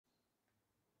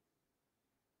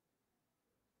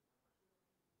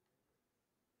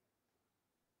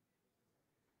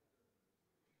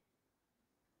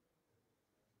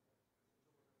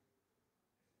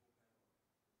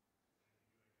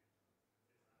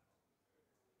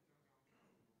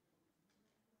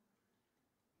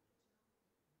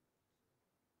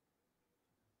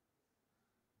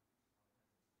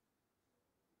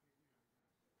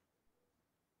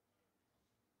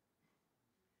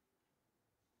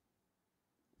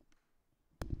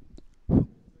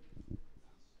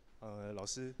老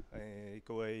师，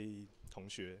各位同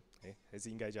学，还是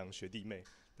应该讲学弟妹，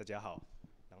大家好。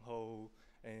然后，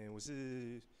我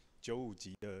是95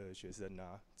级的学生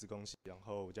啊，资工系，然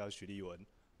后我叫徐立文。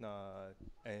那，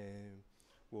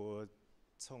我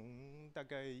从大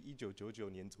概1999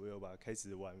年左右吧开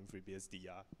始玩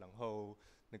FreeBSD 啊，然后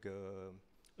那个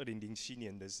2007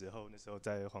年的时候，那时候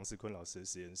在黄世坤老师的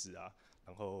实验室啊，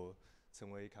然后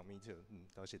成为 committer，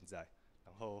到现在。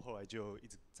然后后来就一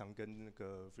直常跟那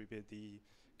个 FreeBSD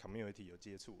community 有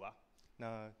接触啊。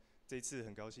那这一次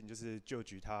很高兴，就是旧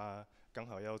局他刚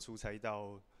好要出差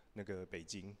到那个北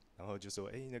京，然后就说，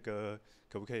那个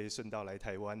可不可以顺道来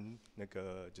台湾，那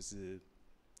个就是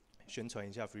宣传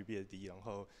一下 FreeBSD，然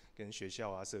后跟学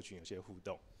校啊、社群有些互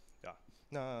动，对吧？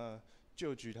那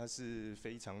旧局他是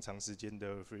非常长时间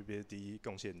的 FreeBSD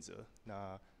贡献者，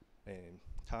那，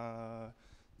他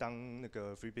当那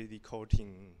个 FreeBSD Core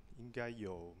Team 应该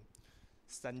有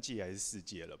3届还是4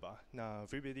届了吧？那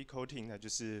FreeBSD Core Team 它就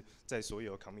是在所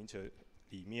有 committer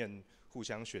里面互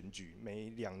相选举，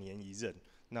每2年一任。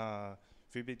那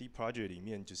FreeBSD Project 里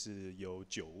面就是有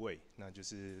9位，那就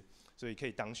是所以可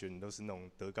以当选都是那种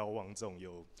德高望重、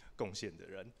有贡献的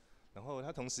人。然后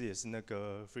他同时也是那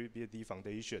个 FreeBSD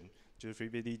Foundation，就是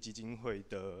FreeBSD 基金会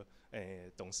的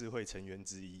董事会成员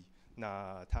之一。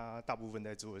那他大部分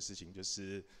在做的事情就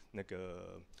是那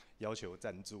个要求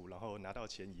赞助，然后拿到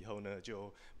钱以后呢，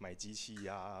就买机器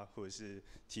啊，或者是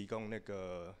提供那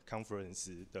个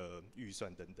conference 的预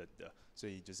算等等的，所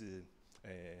以就是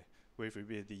为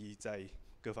FreeBSD 在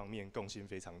各方面贡献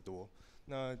非常多。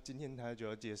那今天他就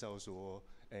要介绍说，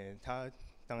他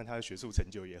当然他的学术成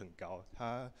就也很高，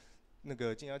他那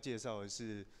个今天要介绍的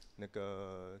是那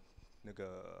个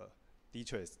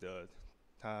DTrace 的，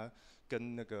他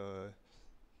跟那个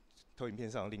投影片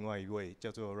上的另外一位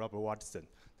叫做 Robert Watson，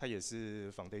 他也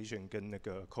是 Foundation 跟那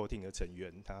个 Coating 的成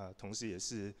员，他同时也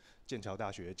是剑桥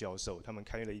大学的教授。他们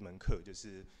开了一门课，就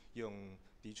是用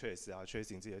DTrace 啊、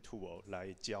Tracing 这些 tool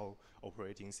来教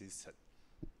Operating System。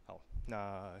好，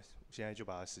那现在就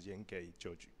把时间给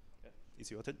George。It's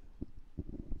your turn。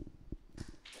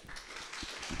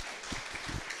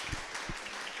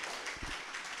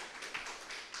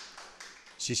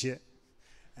谢谢。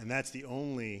And that's the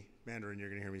only Mandarin you're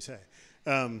going to hear me say.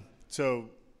 So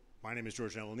my name is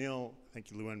George Neville-Neil. Thank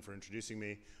you, Luan, for introducing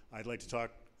me. I'd like to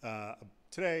talk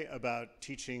today about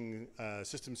teaching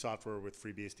system software with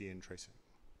FreeBSD and tracing.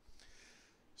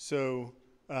 So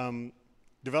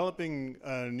developing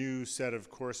a new set of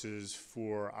courses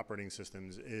for operating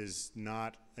systems is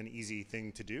not an easy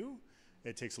thing to do.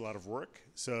 It takes a lot of work.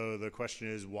 So the question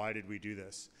is, why did we do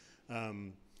this?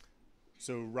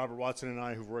 So Robert Watson and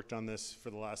I, who've worked on this for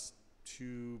the last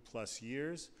 2+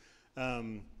 years,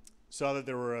 saw that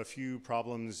there were a few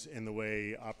problems in the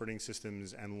way operating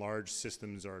systems and large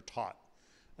systems are taught.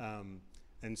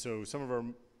 And so some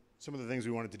of the things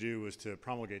we wanted to do was to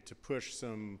promulgate, to push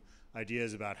some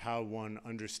ideas about how one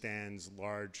understands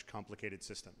large, complicated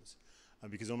systems.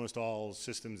 Because almost all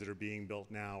systems that are being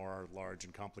built now are large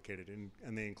and complicated,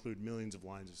 and they include millions of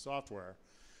lines of software.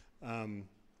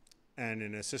 And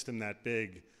in a system that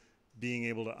big, being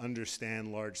able to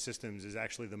understand large systems is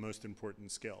actually the most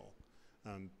important skill.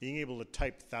 Being able to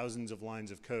type thousands of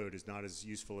lines of code is not as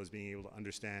useful as being able to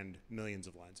understand millions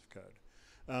of lines of code.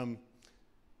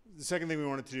 The second thing we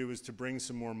wanted to do was to bring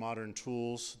some more modern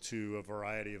tools to a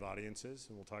variety of audiences,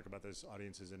 and we'll talk about those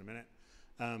audiences in a minute.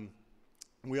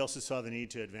 We also saw the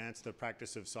need to advance the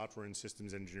practice of software and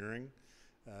systems engineering.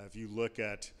 If you look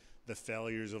at the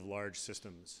failures of large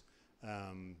systems,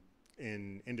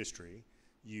 in industry,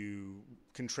 you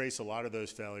can trace a lot of those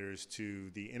failures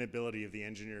to the inability of the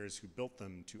engineers who built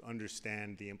them to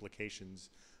understand the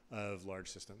implications of large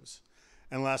systems.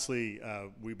 And lastly,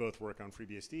 we both work on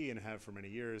FreeBSD and have for many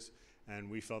years, and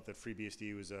we felt that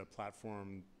FreeBSD was a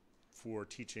platform for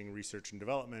teaching research and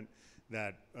development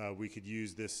that we could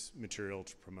use this material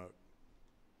to promote.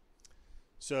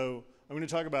 So I'm going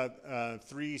to talk about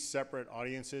 3 separate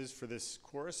audiences for this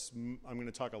course. I'm going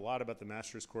to talk a lot about the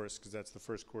master's course because that's the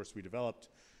first course we developed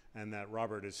and that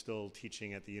Robert is still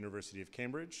teaching at the University of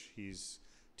Cambridge. He's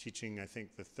teaching, I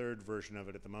think, the 3rd version of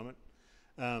it at the moment.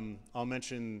 I'll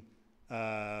mention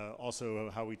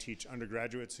also how we teach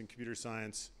undergraduates in computer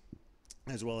science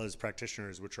as well as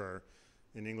practitioners, which are,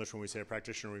 in English, when we say a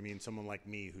practitioner, we mean someone like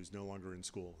me who's no longer in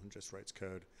school and just writes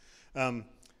code.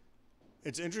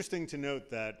 It's interesting to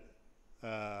note that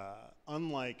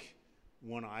unlike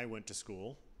when I went to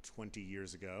school 20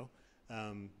 years ago,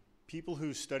 people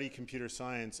who study computer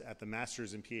science at the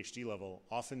master's and PhD level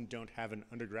often don't have an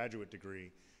undergraduate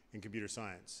degree in computer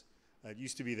science. It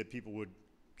used to be that people would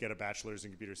get a bachelor's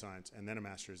in computer science and then a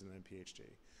master's and then a PhD.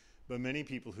 But many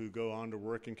people who go on to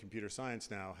work in computer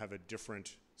science now have a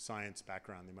different science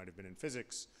background. They might have been in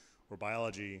physics or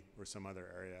biology or some other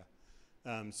area.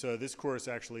 So this course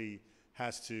actually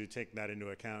has to take that into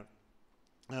account.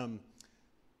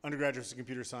 Undergraduates in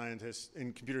computer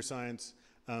science,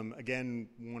 again,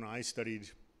 when I studied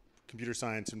computer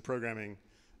science and programming,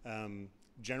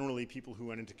 generally people who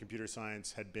went into computer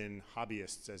science had been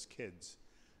hobbyists as kids.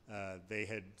 They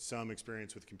had some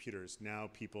experience with computers. Now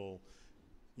people,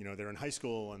 you know, they're in high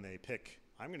school and they pick,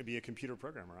 I'm going to be a computer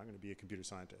programmer, I'm going to be a computer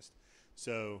scientist.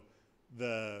 So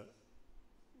the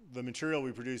material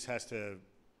we produce has to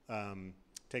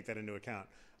take that into account.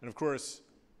 And of course,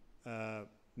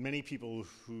 many people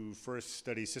who first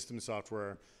study system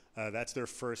software, that's their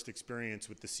first experience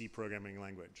with the C programming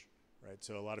language, right?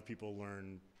 So a lot of people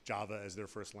learn Java as their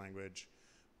first language,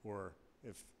 or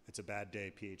if it's a bad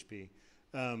day, PHP.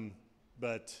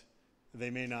 But they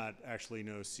may not actually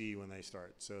know C when they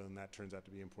start, so and that turns out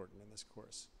to be important in this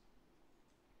course.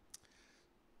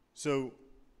 So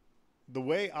the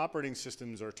way operating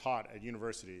systems are taught at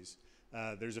universities,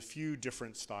 there's a few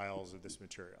different styles of this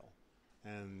material.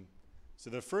 And so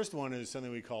the first one is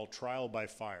something we call trial by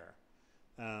fire.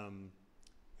 And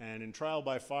in trial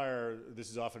by fire, this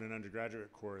is often an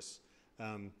undergraduate course,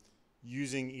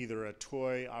 using either a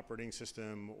toy operating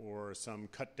system or some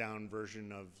cut down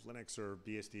version of Linux or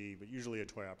BSD, but usually a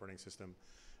toy operating system.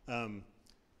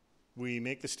 We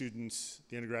make the students,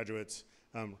 the undergraduates,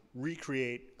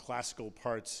 recreate classical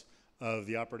parts of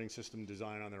the operating system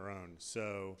design on their own.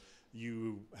 So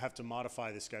you have to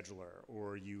modify the scheduler,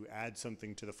 or you add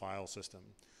something to the file system,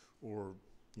 or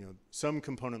some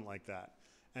component like that.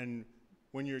 And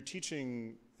when you're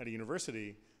teaching at a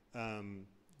university,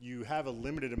 you have a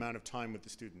limited amount of time with the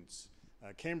students.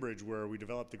 Cambridge, where we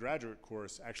developed the graduate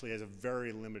course, actually has a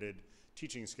very limited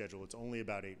teaching schedule. It's only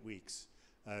about 8 weeks.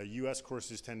 US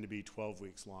courses tend to be 12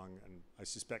 weeks long, and I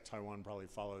suspect Taiwan probably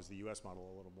follows the US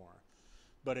model a little more.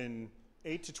 But in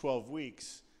 8 to 12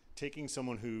 weeks, taking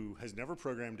someone who has never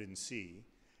programmed in C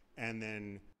and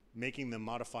then making them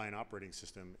modify an operating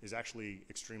system is actually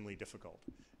extremely difficult.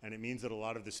 And it means that a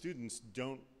lot of the students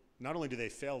not only do they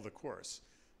fail the course,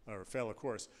 or fail a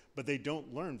course, but they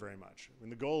don't learn very much.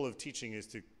 And the goal of teaching is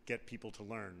to get people to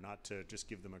learn, not to just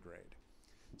give them a grade.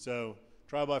 So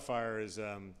trial by fire is,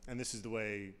 and this is the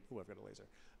way, oh, I've got a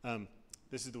laser.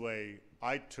 This is the way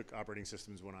I took operating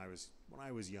systems when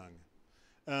I was young.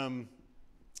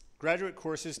 Graduate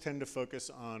courses tend to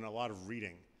focus on a lot of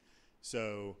reading.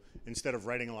 So instead of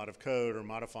writing a lot of code or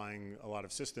modifying a lot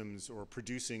of systems or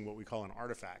producing what we call an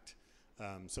artifact,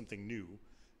 something new,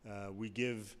 we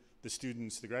give the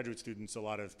students, the graduate students, a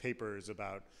lot of papers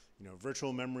about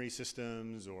virtual memory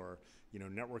systems, or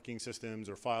networking systems,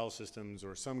 or file systems,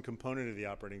 or some component of the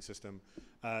operating system.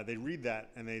 They read that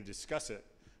and they discuss it,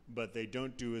 but they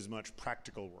don't do as much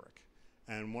practical work.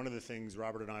 And one of the things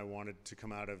Robert and I wanted to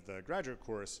come out of the graduate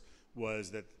course was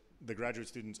that the graduate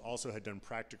students also had done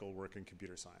practical work in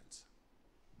computer science.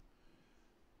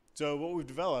 So what we've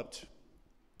developed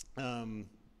in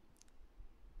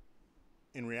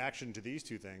reaction to these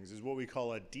two things is what we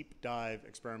call a deep dive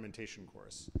experimentation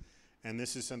course. And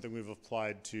this is something we've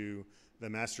applied to the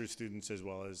master's students as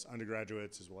well as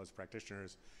undergraduates as well as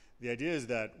practitioners. The idea is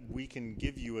that we can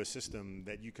give you a system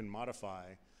that you can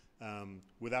modify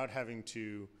without having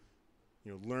to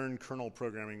learn kernel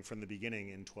programming from the beginning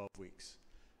in 12 weeks.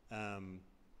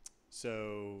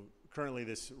 So currently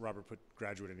Robert put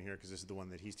graduate in here because this is the one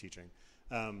that he's teaching.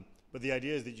 But the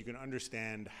idea is that you can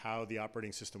understand how the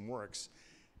operating system works.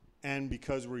 And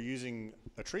because we're using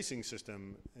a tracing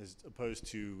system as opposed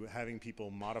to having people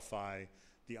modify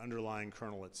the underlying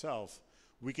kernel itself,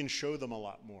 we can show them a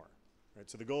lot more. Right?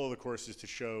 So the goal of the course is to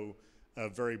show a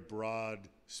very broad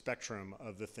spectrum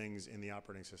of the things in the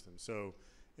operating system. So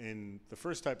in the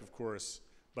first type of course,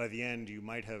 by the end, you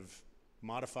might have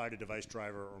modified a device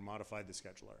driver or modified the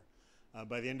scheduler.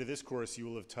 By the end of this course, you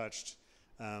will have touched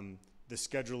the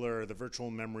scheduler, the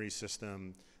virtual memory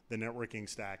system, the networking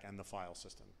stack, and the file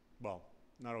system. Well,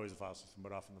 not always the file system,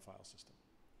 but often the file system.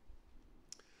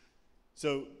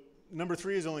 So number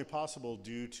 3 is only possible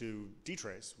due to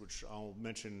DTrace, which I'll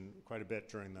mention quite a bit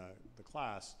during the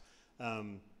class,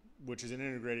 which is an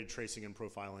integrated tracing and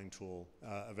profiling tool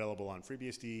available on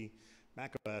FreeBSD,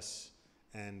 macOS,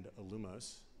 and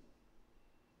Illumos.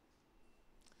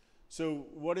 So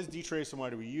what is DTrace and why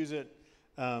do we use it?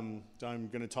 So I'm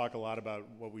going to talk a lot about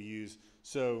what we use.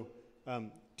 So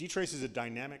DTrace is a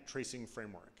dynamic tracing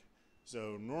framework.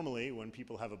 So normally when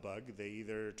people have a bug, they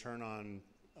either turn on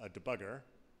a debugger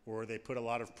or they put a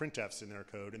lot of printfs in their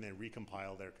code and they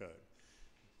recompile their code.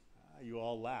 You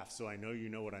all laugh, so I know you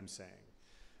know what I'm saying.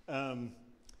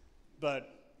 But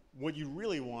what you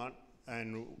really want,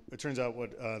 and it turns out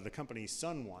what the company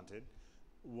Sun wanted,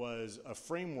 was a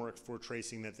framework for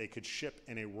tracing that they could ship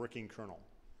in a working kernel.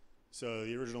 So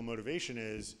the original motivation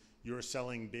is you're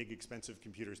selling big, expensive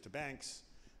computers to banks.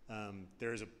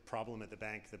 There's a problem at the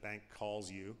bank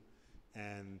calls you,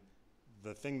 and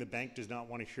the thing the bank does not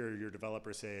want to hear your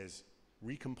developer say is,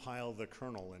 recompile the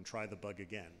kernel and try the bug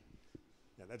again.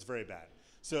 Yeah, that's very bad.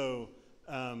 So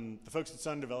the folks at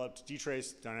Sun developed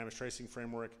DTrace, Dynamics Tracing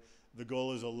Framework. The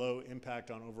goal is a low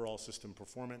impact on overall system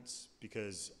performance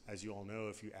because, as you all know,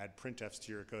 if you add printfs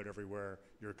to your code everywhere,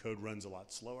 your code runs a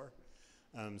lot slower.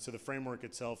 So the framework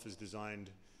itself is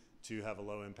designed to have a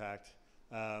low impact.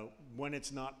 When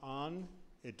it's not on,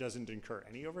 it doesn't incur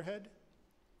any overhead.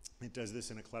 It does this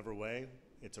in a clever way.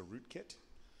 It's a rootkit.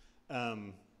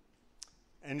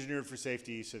 Engineered for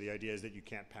safety, so the idea is that you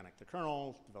can't panic the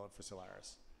kernel, developed for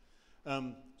Solaris.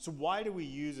 So why do we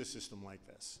use a system like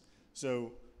this?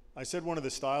 So I said one of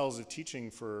the styles of teaching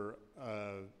for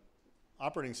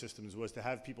operating systems was to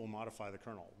have people modify the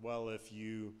kernel. Well, if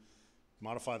you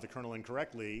modify the kernel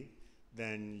incorrectly,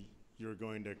 then you're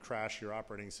going to crash your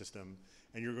operating system,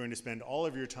 and you're going to spend all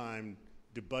of your time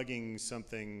debugging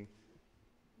something,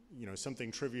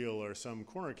 something trivial or some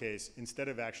corner case instead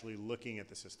of actually looking at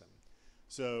the system.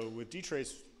 So with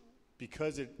DTrace,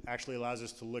 because it actually allows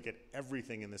us to look at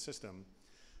everything in the system,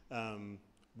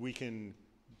 we can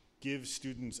give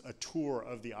students a tour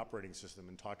of the operating system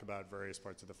and talk about various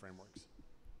parts of the frameworks.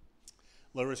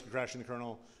 Low risk of crashing the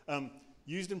kernel.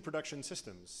 Used in production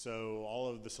systems. So all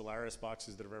of the Solaris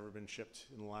boxes that have ever been shipped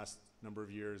in the last number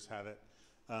of years have it.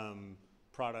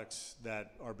 Products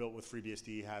that are built with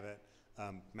FreeBSD have it.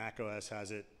 Mac OS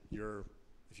has it.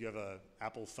 If you have an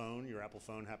Apple phone, your Apple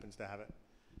phone happens to have it.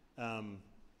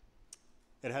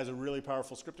 It has a really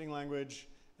powerful scripting language,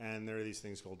 and there are these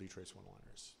things called DTrace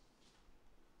one-liners.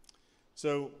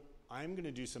 So I'm going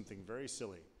to do something very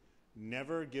silly.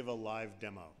 Never give a live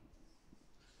demo.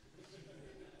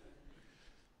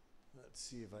 Let's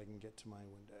see if I can get to my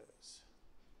windows.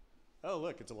 Oh,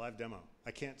 look, it's a live demo.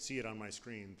 I can't see it on my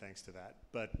screen thanks to that.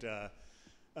 But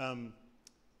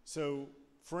so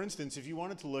for instance, if you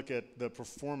wanted to look at the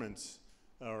performance,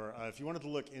 or if you wanted to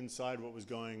look inside what was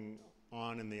going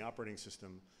on in the operating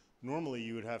system, normally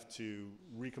you would have to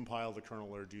recompile the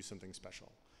kernel or do something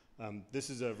special. This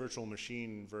is a virtual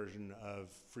machine version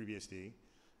of FreeBSD.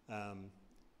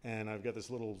 And I've got this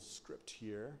little script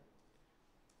here.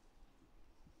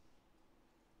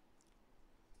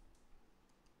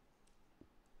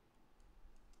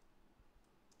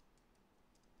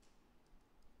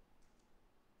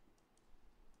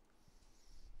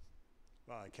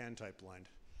 Wow, I can type blind.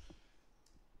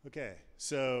 Okay,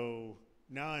 so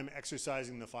now I'm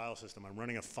exercising the file system. I'm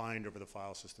running a find over the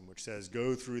file system, which says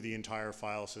go through the entire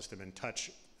file system and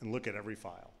touch and look at every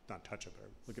file. Not touch it, but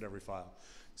look at every file.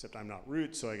 Except I'm not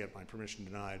root, so I get my permission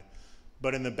denied.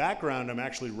 But in the background, I'm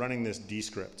actually running this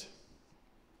dscript.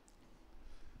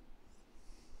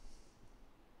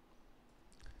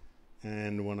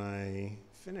 And when I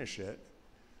finish it,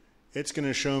 it's going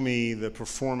to show me the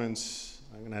performance.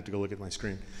 I'm going to have to go look at my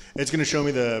screen. It's going to show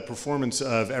me the performance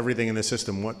of everything in the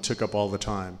system, what took up all the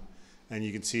time. And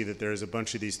you can see that there's a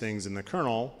bunch of these things in the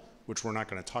kernel, which we're not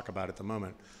going to talk about at the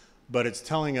moment. But it's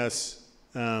telling us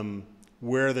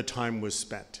where the time was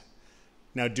spent.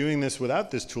 Now, doing this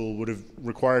without this tool would have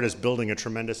required us building a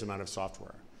tremendous amount of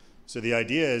software. So the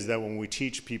idea is that when we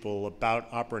teach people about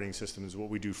operating systems, what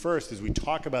we do first is we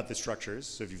talk about the structures.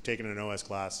 So if you've taken an OS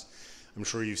class, I'm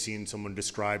sure you've seen someone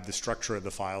describe the structure of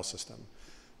the file system.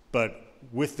 But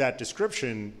with that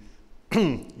description,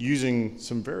 using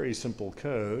some very simple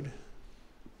code,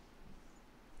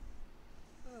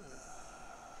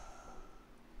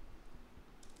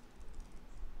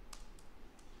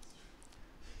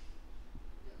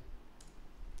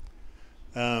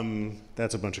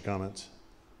 that's a bunch of comments.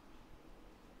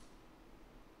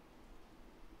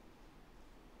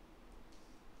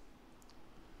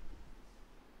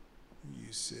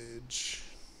 Usage.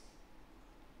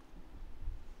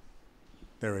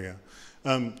 There we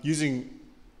go. Using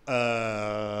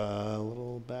a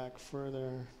little back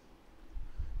further.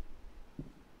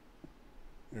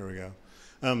 There we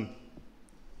go.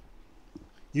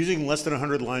 Using less than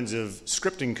 100 lines of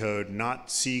scripting code,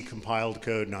 not C compiled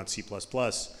code, not C++,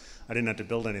 I didn't have to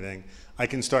build anything. I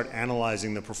can start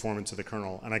analyzing the performance of the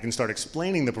kernel, and I can start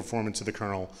explaining the performance of the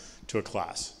kernel to a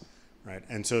class, right?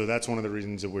 And so that's one of the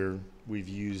reasons that we've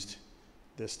used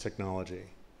this technology.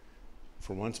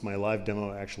 For once, my live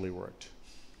demo actually worked.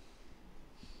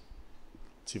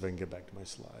 Let's see if I can get back to my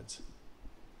slides.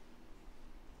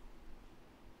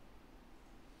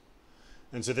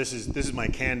 And so this is my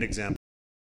canned example.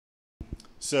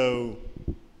 So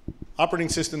operating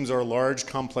systems are large,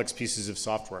 complex pieces of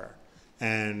software.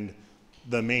 And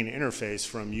the main interface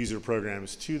from user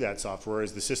programs to that software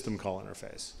is the system call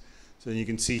interface. So you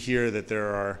can see here that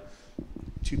there are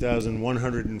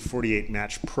 2,148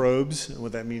 matched probes. And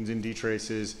what that means in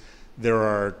DTrace is there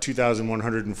are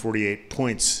 2,148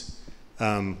 points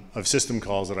of system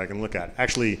calls that I can look at.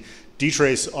 Actually,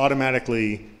 DTrace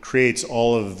automatically creates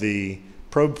all of the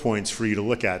probe points for you to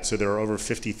look at. So there are over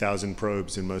 50,000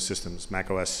 probes in most systems,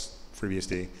 macOS,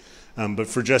 FreeBSD. But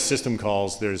for just system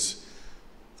calls, there's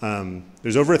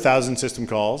over 1,000 system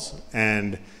calls,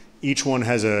 and each one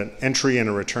has an entry and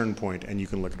a return point, and you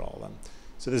can look at all of them.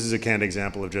 So this is a canned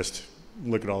example of just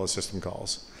look at all the system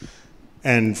calls.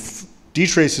 And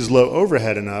DTrace is low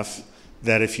overhead enough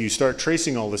that if you start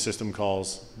tracing all the system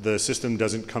calls, the system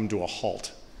doesn't come to a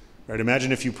halt. Right?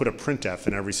 Imagine if you put a printf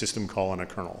in every system call in a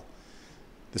kernel.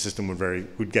 The system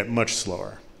would get much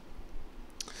slower.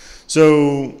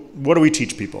 So what do we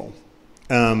teach people?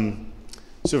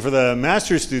 So for the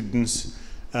master's students,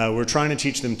 we're trying to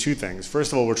teach them two things.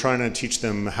 First of all, we're trying to teach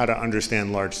them how to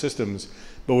understand large systems,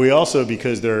 but we also,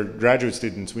 because they're graduate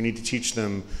students, we need to teach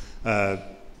them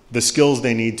the skills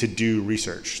they need to do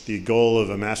research. The goal of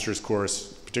a master's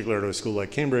course, particularly at a school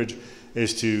like Cambridge,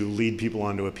 is to lead people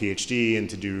onto a PhD and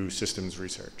to do systems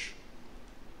research.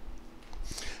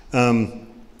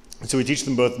 So we teach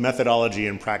them both methodology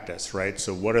and practice, right?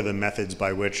 So what are the methods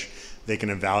by which they can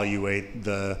evaluate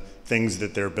the things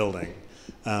that they're building,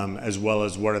 as well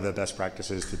as what are the best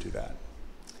practices to do that.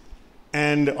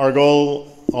 And our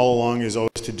goal all along is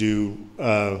always to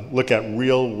look at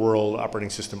real world operating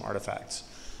system artifacts.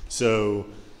 So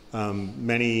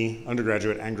many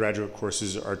undergraduate and graduate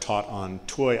courses are taught on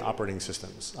toy operating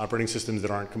systems that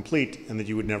aren't complete and that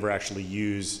you would never actually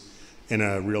use in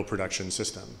a real production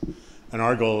system. And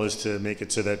our goal is to make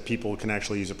it so that people can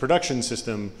actually use a production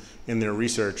system in their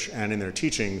research and in their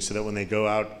teaching, so that when they go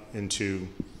out into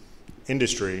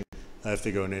industry, if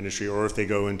they go into industry or if they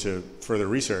go into further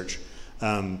research,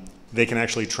 they can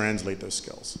actually translate those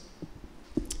skills.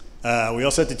 We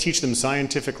also have to teach them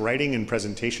scientific writing and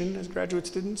presentation as graduate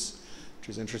students, which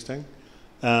is interesting.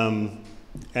 And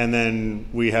then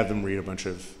we have them read a bunch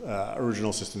of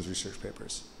original systems research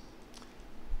papers.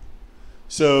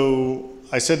 So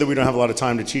I said that we don't have a lot of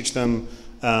time to teach them.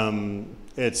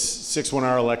 It's 6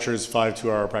 one-hour lectures, 5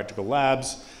 two-hour practical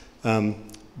labs. The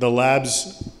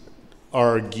labs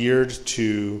are geared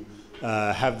to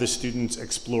have the students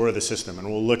explore the system, and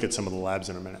we'll look at some of the labs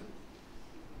in a minute.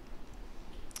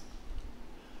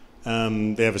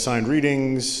 They have assigned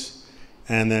readings,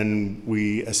 and then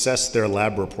we assess their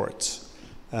lab reports.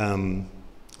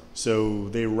 So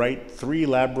they write 4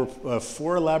 lab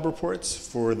reports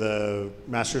for the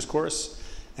master's course,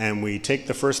 and we take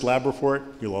the first lab report,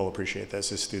 you'll all appreciate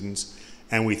this as students,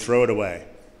 and we throw it away,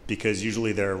 because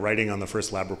usually their writing on the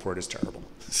first lab report is terrible.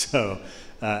 So,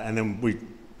 and then we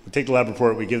take the lab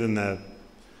report, we give them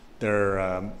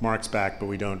their marks back, but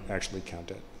we don't actually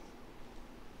count it.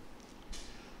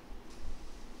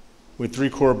 With 3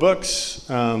 core books,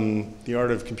 The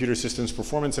Art of Computer Systems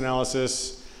Performance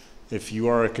Analysis. If you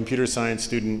are a computer science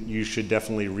student, you should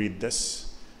definitely read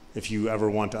this if you ever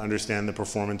want to understand the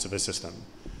performance of a system.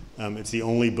 It's the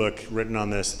only book written on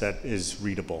this that is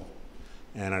readable.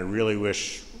 And I really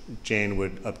wish Jane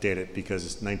would update it,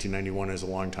 because 1991 is a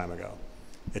long time ago.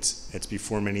 It's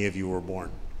before many of you were born.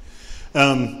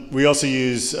 We also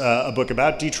use a book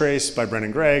about DTrace by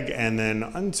Brendan Gregg, and then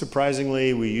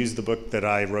unsurprisingly, we use the book that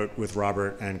I wrote with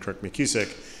Robert and Kirk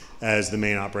McCusick as the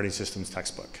main operating systems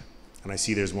textbook. And I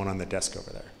see there's one on the desk over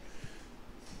there.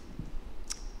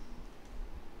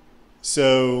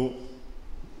 So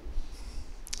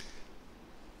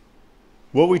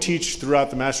what we teach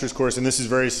throughout the master's course, and this is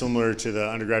very similar to the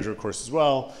undergraduate course as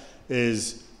well,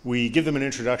 is we give them an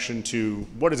introduction to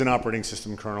what is an operating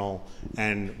system kernel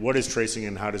and what is tracing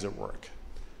and how does it work.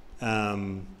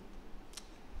 And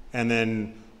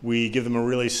then we give them a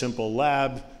really simple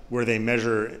lab where they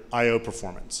measure I/O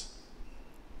performance.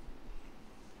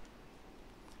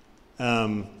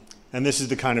 And this is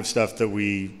the kind of stuff that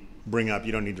we bring up.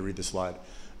 You don't need to read the slide.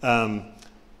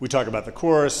 We talk about the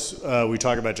course, we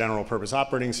talk about general purpose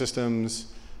operating systems,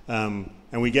 and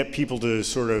we get people to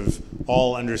sort of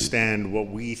all understand what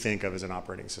we think of as an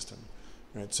operating system.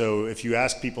 Right? So if you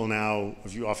ask people now,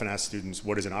 if you often ask students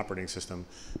what is an operating system,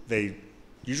 they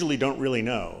usually don't really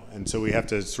know. And so we have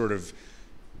to sort of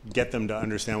get them to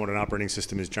understand what an operating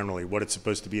system is generally, what it's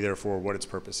supposed to be there for, what its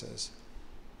purpose is.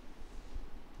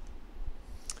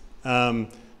 Then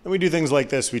we do things like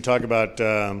this. We talk about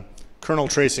kernel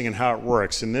tracing and how it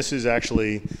works. And this is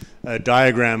actually a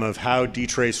diagram of how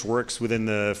DTrace works within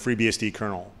the FreeBSD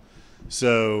kernel.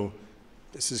 So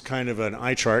this is kind of an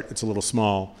eye chart. It's a little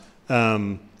small.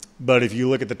 But if you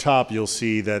look at the top, you'll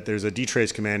see that there's a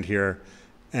DTrace command here.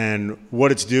 And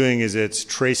what it's doing is it's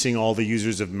tracing all the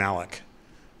users of malloc,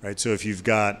 right? So if you've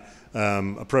got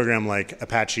a program like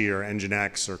Apache or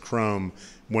Nginx or Chrome,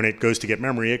 when it goes to get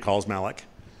memory, it calls malloc.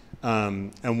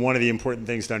 And one of the important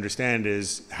things to understand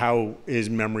is how is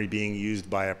memory being used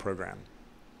by a program.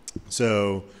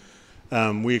 So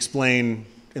we explain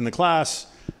in the class,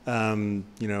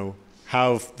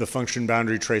 how the function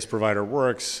boundary trace provider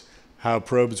works, how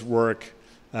probes work,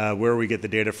 where we get the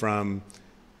data from,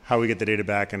 how we get the data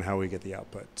back, and how we get the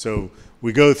output. So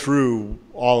we go through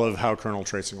all of how kernel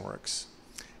tracing works.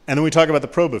 And then we talk about the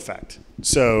probe effect.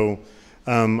 So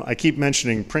I keep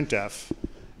mentioning printf,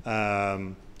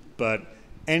 but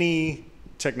any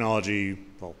technology,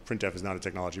 well, printf is not a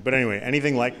technology, but anyway,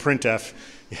 anything like printf,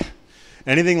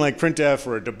 anything like printf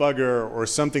or a debugger or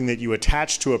something that you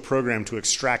attach to a program to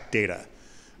extract data,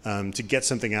 to get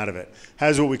something out of it,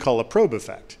 has what we call a probe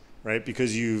effect, right?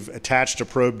 Because you've attached a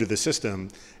probe to the system,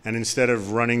 and instead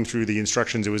of running through the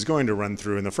instructions it was going to run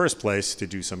through in the first place to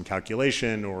do some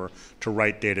calculation or to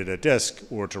write data to disk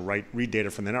or to read data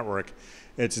from the network,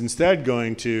 it's instead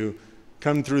going to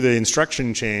come through the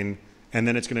instruction chain, and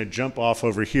then it's going to jump off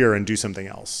over here and do something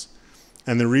else.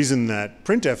 And the reason that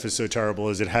printf is so terrible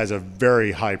is it has a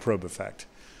very high probe effect.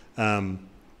 And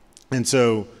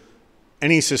so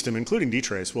any system, including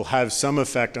DTrace, will have some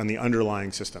effect on the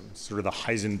underlying system, sort of the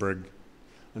Heisenberg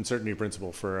uncertainty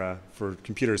principle for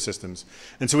computer systems.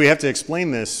 And so we have to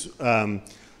explain this, and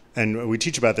we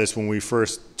teach about this when we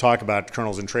first talk about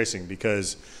kernels and tracing,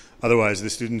 because otherwise the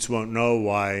students won't know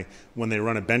why when they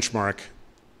run a benchmark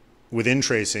within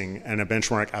tracing and a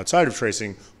benchmark outside of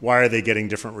tracing, why are they getting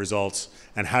different results,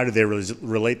 and how do they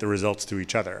relate the results to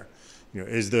each other?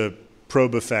 Is the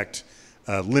probe effect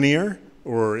linear,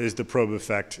 or is the probe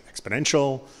effect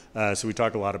exponential? So we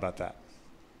talk a lot about that.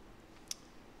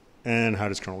 And how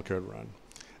does kernel code run?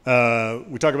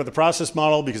 We talk about the process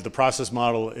model, because the process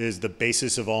model is the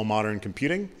basis of all modern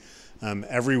computing.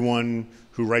 Everyone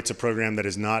who writes a program that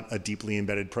is not a deeply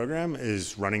embedded program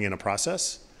is running in a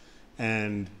process.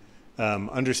 And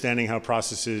understanding how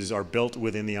processes are built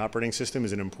within the operating system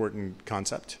is an important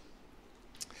concept.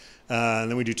 And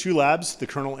then we do 2 labs, the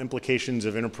kernel implications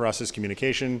of inter-process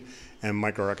communication and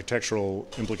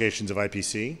microarchitectural implications of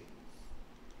IPC.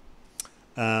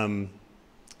 And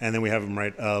then we have them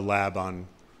write a lab on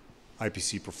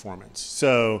IPC performance.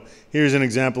 So here's an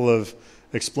example of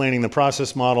explaining the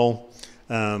process model.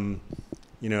 The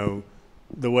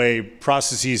way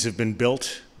processes have been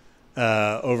built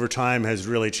over time has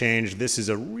really changed. This is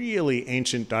a really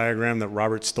ancient diagram that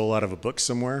Robert stole out of a book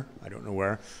somewhere, I don't know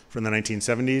where, from the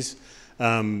 1970s.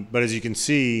 But as you can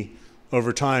see,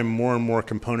 over time, more and more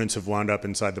components have wound up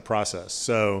inside the process.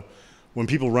 So when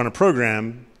people run a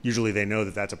program, usually they know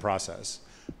that that's a process.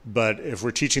 But if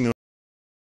we're teaching them,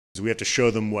 we have to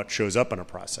show them what shows up in a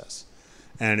process.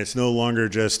 And it's no longer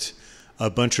just a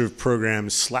bunch of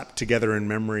programs slapped together in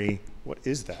memory. What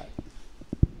is that?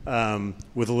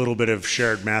 With a little bit of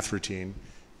shared math routine.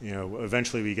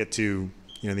 Eventually we get to,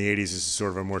 in the 80s, this is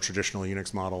sort of a more traditional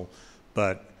Unix model.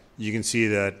 But you can see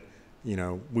that,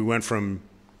 we went from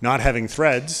not having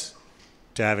threads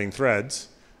to having threads.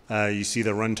 You see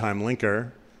the runtime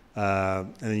linker,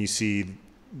 and then you see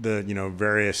the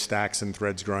various stacks and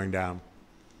threads growing down.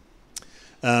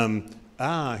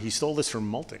 He stole this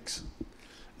from Multics.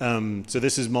 So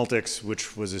this is Multics,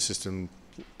 which was a system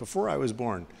before I was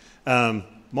born.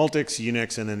 Multics,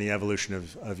 Unix, and then the evolution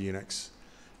of Unix.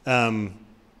 And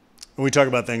we talk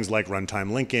about things like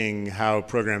runtime linking, how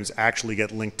programs actually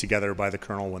get linked together by the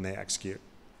kernel when they execute.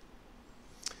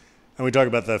 And we talk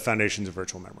about the foundations of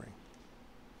virtual memory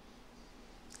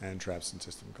and traps and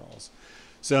system calls.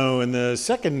 So in the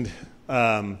second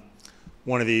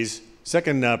one of these,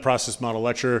 second process model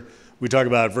lecture, we talk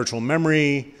about virtual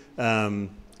memory,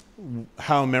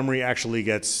 how memory actually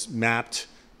gets mapped,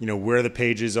 where the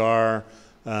pages are,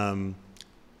 and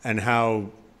how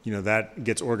that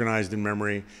gets organized in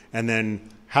memory, and then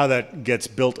how that gets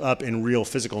built up in real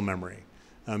physical memory.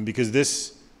 Because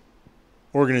this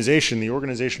organization, the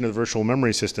organization of the virtual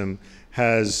memory system,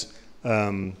 has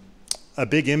a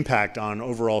big impact on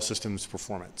overall systems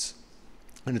performance.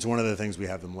 And it's one of the things we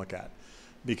have them look at.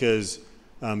 Because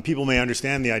people may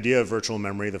understand the idea of virtual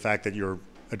memory, the fact that your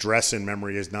address in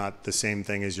memory is not the same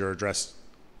thing as your address,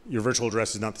 your virtual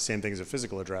address is not the same thing as a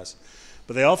physical address.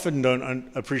 But they often don't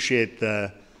appreciate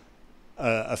the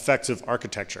effects of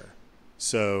architecture.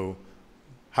 So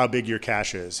how big your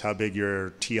cache is, how big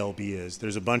your TLB is.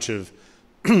 There's a bunch of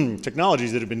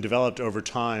technologies that have been developed over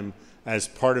time as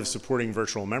part of supporting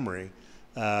virtual memory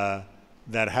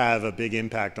that have a big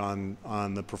impact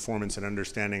on the performance and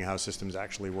understanding how systems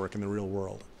actually work in the real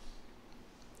world.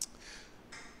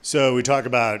 So we talk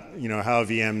about how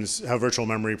virtual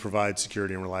memory provides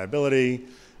security and reliability.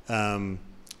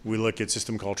 We look at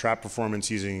system call trap performance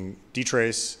using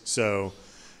DTrace. So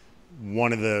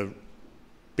one of the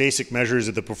basic measures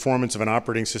of the performance of an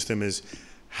operating system is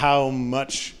how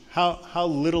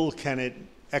little can it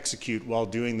execute while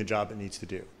doing the job it needs to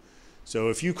do. So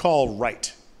if you call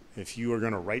write, if you are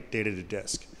going to write data to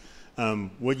disk,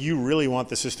 what you really want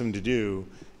the system to do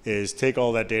is take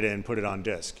all that data and put it on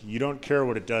disk. You don't care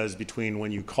what it does between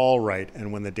when you call write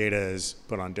and when the data is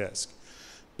put on disk.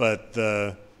 But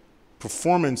the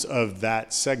performance of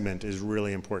that segment is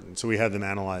really important. So we have them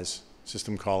analyze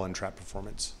system call and trap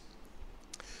performance.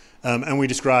 And we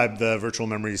describe the virtual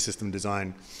memory system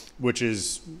design, which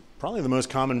is probably the most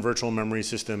common virtual memory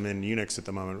system in Unix at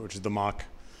the moment, which is the Mach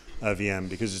VM,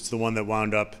 because it's the one that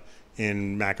wound up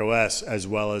in Mac OS as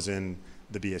well as in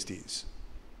the BSDs.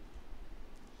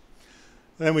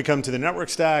 Then we come to the network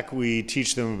stack. We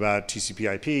teach them about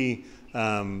TCP/IP.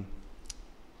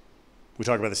 We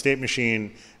talk about the state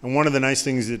machine. And one of the nice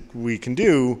things that we can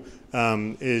do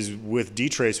is with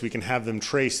DTrace, we can have them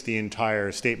trace the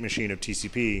entire state machine of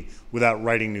TCP without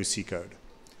writing new C code.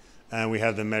 And we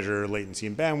have them measure latency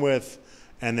and bandwidth,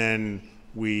 and then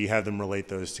we have them relate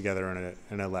those together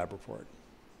in a lab report.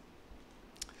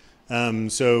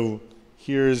 So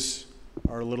here's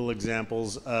our little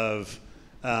examples of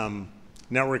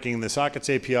networking the sockets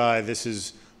API. This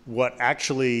is what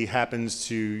actually happens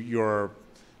to your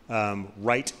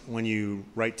write when you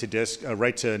write to disk,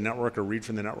 write to network or read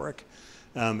from the network.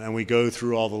 And we go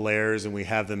through all the layers and we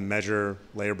have them measure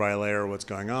layer by layer what's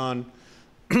going on.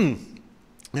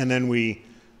 And then we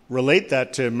relate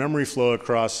that to memory flow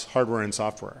across hardware and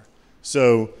software.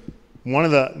 So one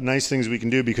of the nice things we can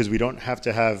do, because we don't have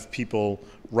to have people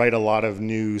write a lot of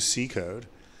new C code,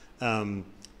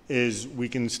 is we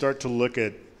can start to look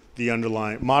at the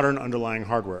modern underlying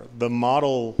hardware. The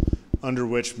model under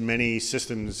which many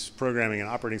systems programming and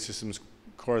operating systems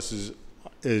courses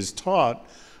is taught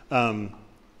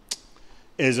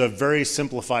is a very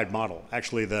simplified model.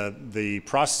 Actually, the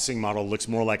processing model looks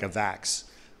more like a VAX,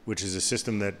 which is a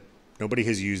system that nobody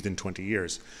has used in 20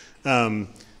 years.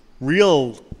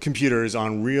 Real computers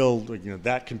on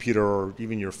that computer or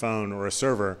even your phone or a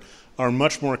server are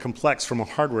much more complex from a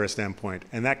hardware standpoint,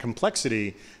 and that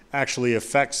complexity actually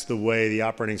affects the way the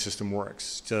operating system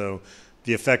works. So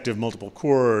the effect of multiple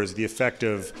cores, the effect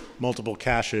of multiple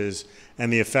caches,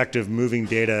 and the effect of moving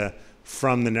data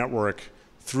from the network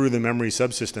through the memory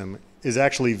subsystem is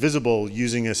actually visible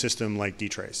using a system like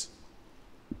DTrace.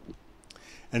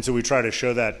 And so we try to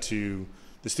show that to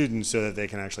the students so that they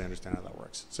can actually understand how that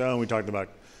works. So we talked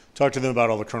to them about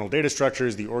all the kernel data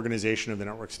structures, the organization of the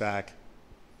network stack.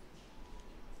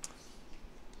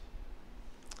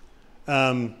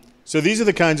 So these are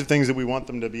the kinds of things that we want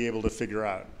them to be able to figure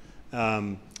out.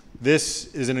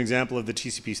 This is an example of the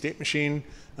TCP state machine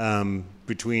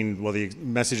the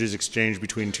messages exchanged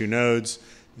between two nodes,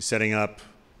 setting up,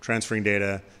 transferring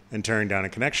data, and tearing down a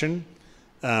connection.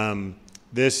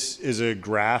 This is a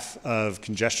graph of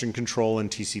congestion control in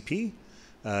TCP,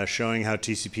 showing how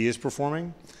TCP is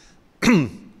performing.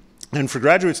 And for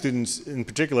graduate students in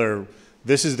particular,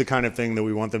 this is the kind of thing that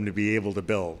we want them to be able to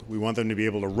build. We want them to be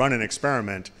able to run an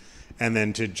experiment and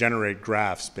then to generate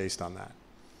graphs based on that.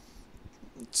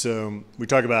 So we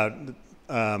talk about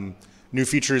new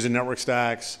features in network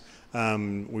stacks.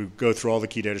 We go through all the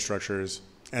key data structures.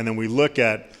 And then we look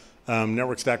at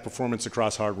network stack performance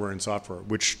across hardware and software,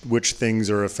 which things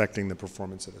are affecting the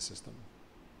performance of the system.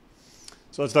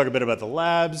 So let's talk a bit about the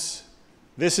labs.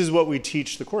 This is what we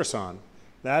teach the course on.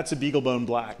 That's a BeagleBone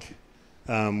Black,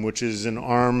 which is an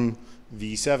ARM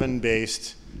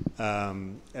v7-based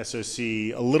SoC,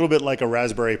 a little bit like a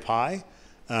Raspberry Pi,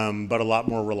 but a lot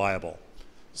more reliable.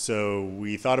 So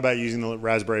we thought about using the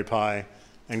Raspberry Pi,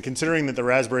 and considering that the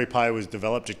Raspberry Pi was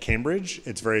developed at Cambridge,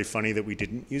 it's very funny that we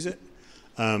didn't use it.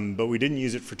 But we didn't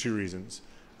use it for two reasons.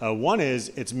 One is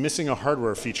it's missing a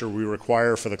hardware feature we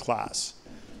require for the class.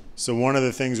 So one of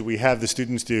the things that we have the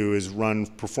students do is run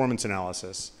performance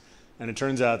analysis. And it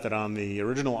turns out that on the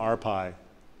original RPi,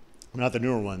 not the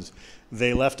newer ones,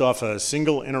 they left off a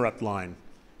single interrupt line.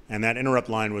 And that interrupt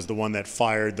line was the one that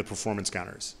fired the performance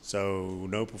counters. So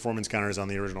no performance counters on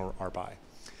the original RPi.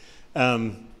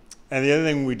 And the other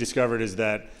thing we discovered is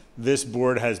that this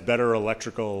board has better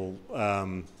electrical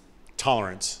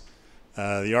tolerance.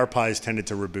 The RPis tended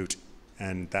to reboot,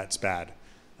 and that's bad.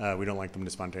 We don't like them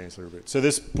to spontaneously reboot. So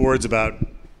this board's about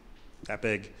that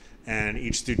big, and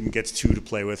each student gets 2 to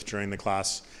play with during the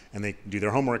class, and they do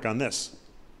their homework on this.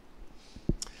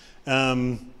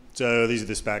 So these are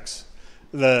the specs.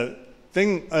 Another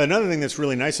thing that's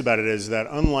really nice about it is that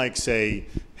unlike, say,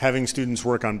 having students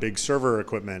work on big server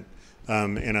equipment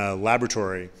in a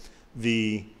laboratory,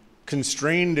 the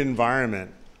constrained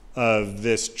environment of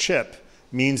this chip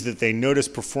means that they notice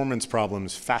performance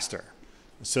problems faster.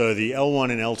 So the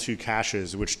L1 and L2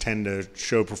 caches, which tend to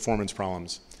show performance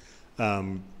problems,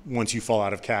 once you fall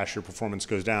out of cache, your performance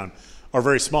goes down, are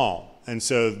very small. And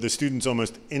so the students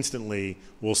almost instantly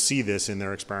will see this in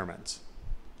their experiments.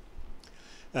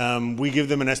 We give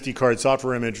them an SD card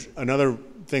software image. Another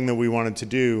thing that we wanted to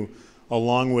do,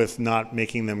 along with not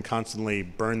making them constantly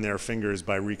burn their fingers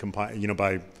by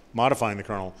by modifying the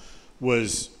kernel,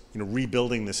 was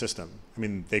rebuilding the system. I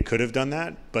mean, they could have done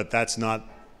that, but that's not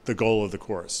the goal of the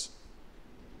course.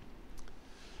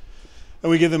 And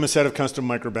we give them a set of custom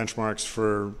micro benchmarks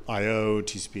for I/O,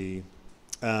 TCP.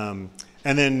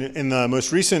 And then in the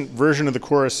most recent version of the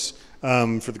course,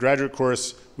 for the graduate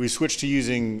course, we switched to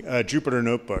using Jupyter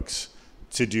notebooks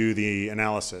to do the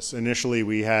analysis. Initially,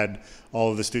 we had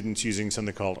all of the students using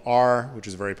something called R, which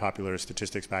is a very popular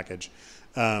statistics package,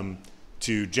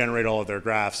 to generate all of their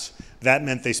graphs. That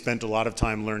meant they spent a lot of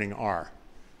time learning R.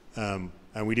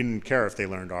 And we didn't care if they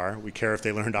learned R. We care if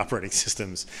they learned operating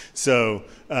systems. So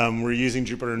we're using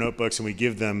Jupyter notebooks, and we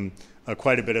give them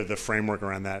quite a bit of the framework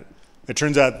around that. It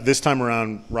turns out this time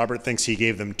around, Robert thinks he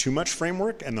gave them too much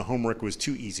framework, and the homework was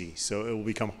too easy. So it will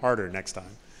become harder next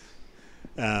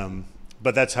time.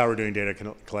 But that's how we're doing data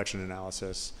collection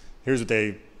analysis. Here's what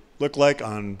they look like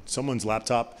on someone's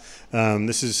laptop.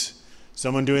 This is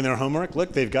someone doing their homework.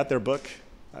 Look, they've got their book.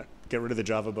 Get rid of the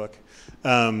Java book.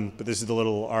 But this is the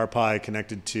little RPi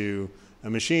connected to a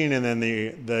machine, and then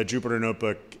the Jupyter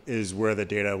notebook is where the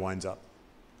data winds up.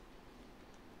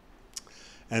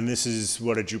 And this is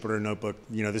what a Jupyter notebook,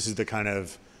 this is the kind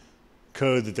of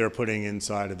code that they're putting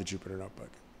inside of the Jupyter notebook.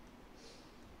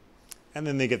 And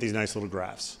then they get these nice little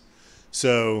graphs.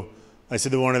 So I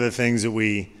said that one of the things that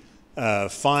we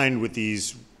find with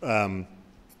these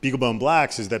BeagleBone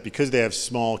Blacks is that because they have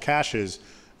small caches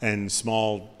and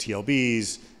small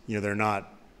TLBs, they're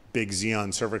not big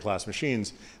Xeon server class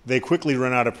machines, they quickly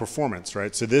run out of performance,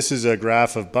 right? So this is a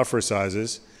graph of buffer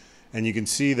sizes, and you can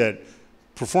see that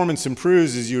performance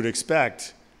improves as you would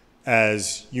expect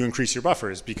as you increase your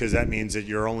buffers, because that means that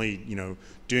you're only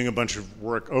doing a bunch of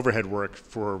overhead work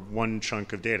for one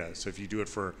chunk of data. So if you do it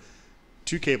for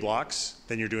 2K blocks,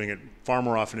 then you're doing it far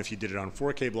more often if you did it on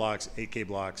 4K blocks, 8K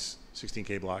blocks,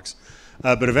 16K blocks.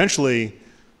 But eventually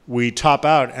we top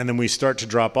out, and then we start to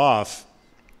drop off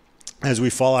as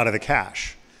we fall out of the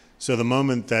cache. So the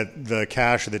moment that the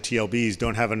cache or the TLBs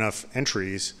don't have enough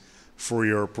entries for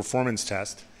your performance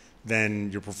test,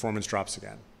 then your performance drops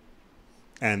again.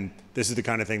 And this is the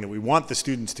kind of thing that we want the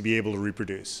students to be able to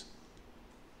reproduce.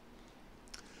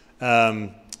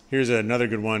 Here's another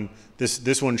good one.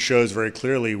 This one shows very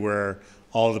clearly where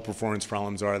all of the performance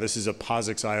problems are. This is a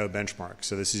POSIX I/O benchmark.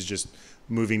 So this is just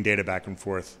moving data back and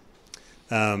forth.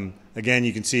 Again,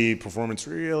 you can see performance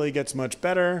really gets much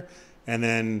better. And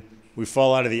then we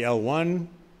fall out of the L1,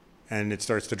 and it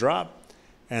starts to drop.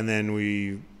 And then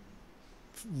we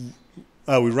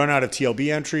run out of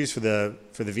TLB entries for the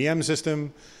VM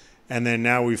system, and then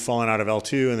now we've fallen out of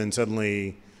L2, and then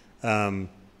suddenly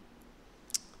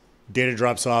data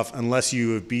drops off unless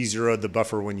you have B0'd the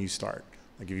buffer when you start,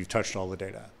 like if you've touched all the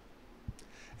data.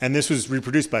 And this was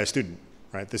reproduced by a student,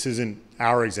 right? This isn't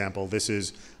our example. This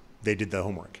is they did the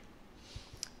homework.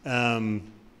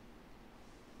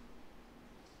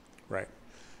 Right.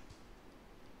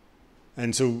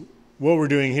 And so what we're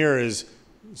doing here is,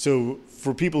 so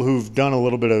for people who've done a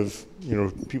little bit of,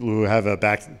 people who have a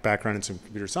background in some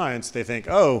computer science, they think,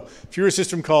 oh, fewer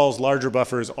system calls, larger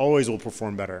buffers always will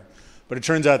perform better. But it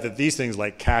turns out that these things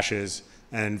like caches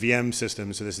and VM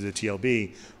systems, so this is a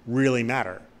TLB, really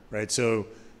matter, right? So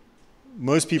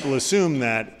most people assume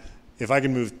that if I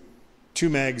can move 2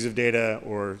 megs of data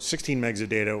or 16 megs of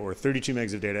data or 32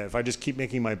 megs of data, if I just keep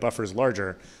making my buffers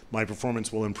larger, my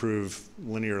performance will improve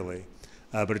linearly.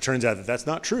 But it turns out that that's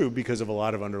not true because of a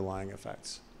lot of underlying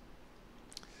effects.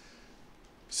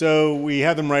 So we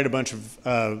have them write a bunch of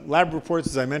lab reports,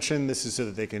 as I mentioned. This is so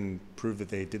that they can prove that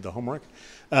they did the homework.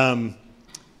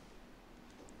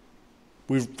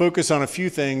 We focus on a few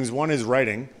things. One is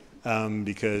writing,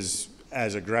 because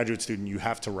as a graduate student, you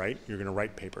have to write. You're going to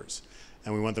write papers.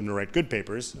 And we want them to write good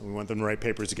papers, and we want them to write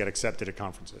papers to get accepted at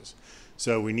conferences.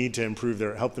 So we need to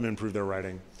help them improve their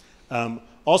writing.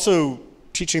 Also,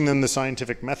 teaching them the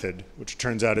scientific method, which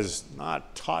turns out is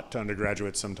not taught to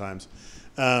undergraduates sometimes.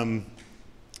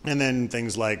 And then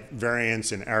things like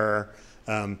variance and error.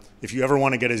 If you ever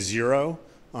want to get a 0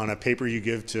 on a paper you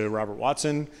give to Robert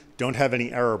Watson, don't have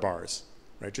any error bars,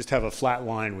 right? Just have a flat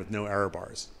line with no error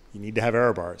bars. You need to have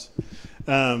error bars.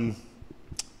 And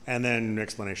then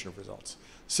explanation of results.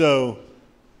 So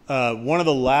one of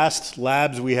the last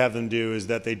labs we have them do is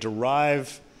that they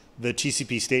derive the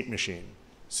TCP state machine.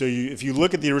 So if you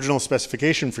look at the original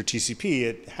specification for TCP,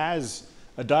 it has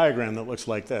a diagram that looks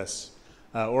like this.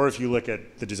 Or if you look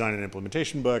at the design and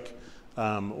implementation book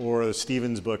or the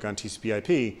Stevens book on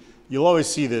TCP/IP, you'll always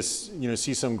see this,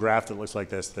 see some graph that looks like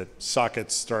this, that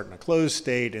sockets start in a closed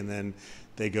state and then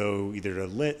they go either to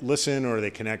listen or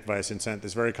they connect via consent,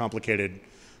 this very complicated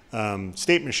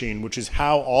state machine, which is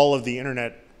how all of the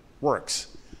internet works,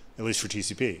 at least for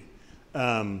TCP.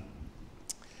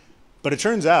 But it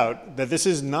turns out that this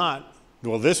is not,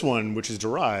 well, this one, which is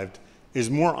derived,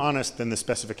 is more honest than the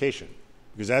specification.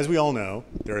 Because as we all know,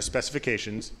 there are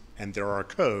specifications and there are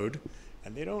code,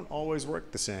 and they don't always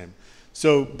work the same.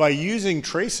 So by using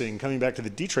tracing, coming back to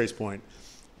the DTrace point,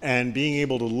 and being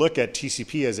able to look at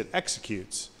TCP as it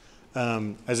executes,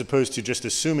 as opposed to just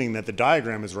assuming that the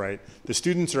diagram is right, the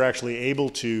students are actually able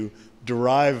to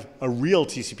derive a real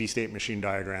TCP state machine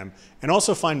diagram and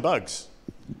also find bugs.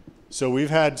 So we've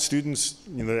had students,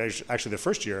 actually the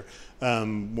first year,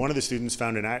 one of the students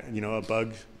found a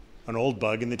bug, an old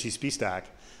bug in the TCP stack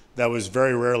that was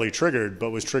very rarely triggered,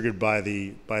 but was triggered by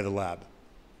the lab.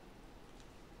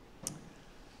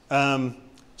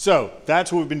 So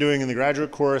that's what we've been doing in the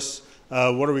graduate course.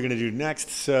 What are we going to do next?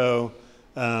 So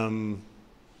I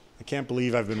can't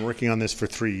believe I've been working on this for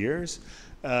 3 years.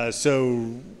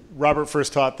 So Robert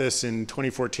first taught this in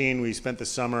 2014. We spent the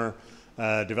summer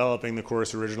developing the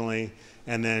course originally,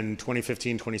 and then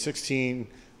 2015, 2016,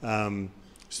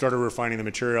 started refining the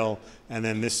material, and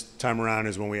then this time around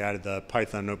is when we added the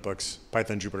Python notebooks,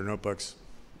 Python Jupyter notebooks.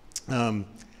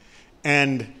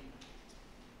 And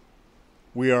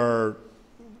we are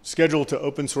scheduled to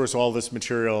open source all this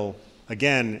material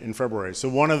again in February. So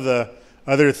one of the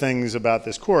other things about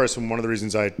this course, and one of the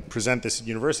reasons I present this at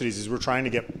universities, is we're trying to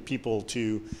get people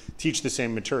to teach the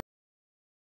same material.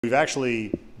 We've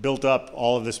actually built up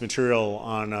all of this material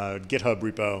on a GitHub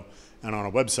repo and on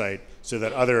a website so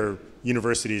that other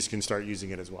universities can start using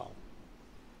it as well.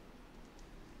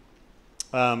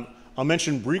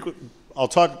 I'll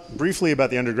talk briefly about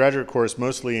the undergraduate course,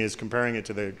 mostly as comparing it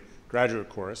to the graduate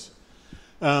course.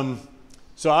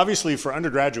 So obviously for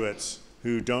undergraduates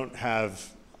who don't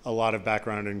have a lot of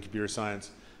background in computer science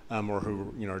or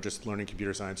who are just learning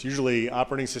computer science, usually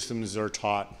operating systems are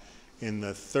taught in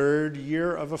the third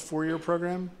year of a 4-year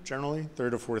program, generally,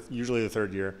 third or fourth, usually the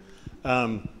third year.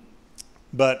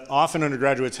 But often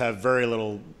undergraduates have very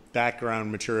little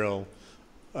background material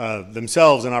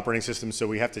themselves in operating systems, so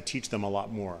we have to teach them a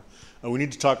lot more. We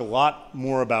need to talk a lot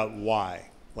more about why.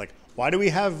 Like, why do we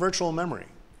have virtual memory?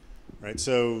 Right,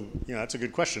 so that's a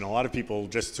good question. A lot of people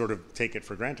just sort of take it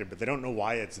for granted, but they don't know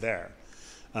why it's there.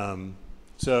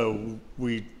 So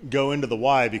we go into the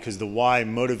why because the why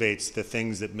motivates the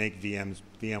things that make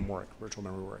VM work, virtual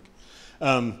memory work.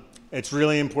 It's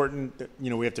really important that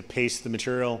we have to pace the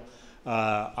material.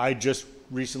 I just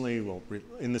recently,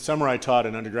 in the summer I taught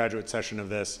an undergraduate session of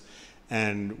this,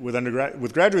 and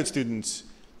with graduate students,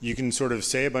 you can sort of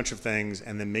say a bunch of things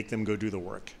and then make them go do the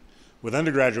work. With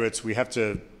undergraduates, we have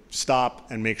to stop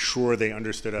and make sure they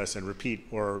understood us and repeat,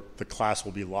 or the class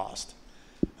will be lost.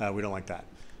 We don't like that.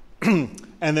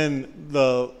 And then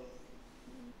the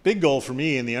big goal for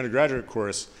me in the undergraduate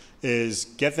course is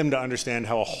get them to understand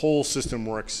how a whole system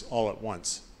works all at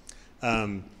once,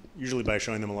 usually by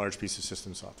showing them a large piece of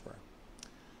system software.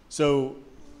 So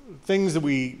things that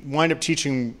we wind up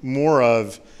teaching more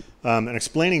of and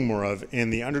explaining more of in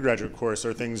the undergraduate course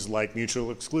are things like mutual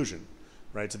exclusion,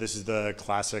 right? So this is the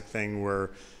classic thing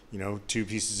where 2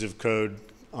 pieces of code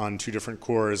on 2 different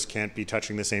cores can't be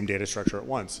touching the same data structure at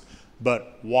once.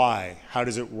 But why? How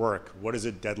does it work? What is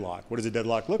a deadlock? What does a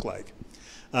deadlock look like?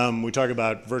 We talk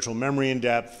about virtual memory in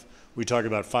depth. We talk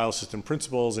about file system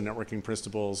principles and networking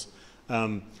principles.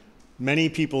 Many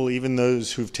people, even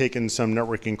those who've taken some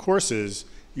networking courses,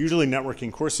 usually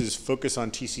networking courses focus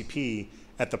on TCP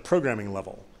at the programming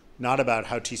level, not about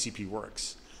how TCP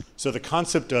works. So the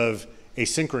concept of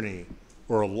asynchrony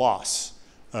or a loss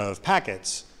of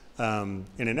packets in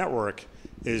a network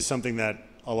is something that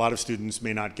a lot of students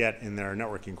may not get in their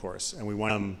networking course. And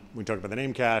we talk about the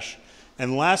name cache.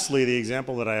 And lastly, the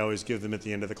example that I always give them at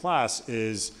the end of the class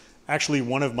is actually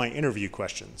one of my interview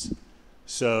questions.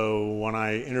 So when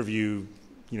I interview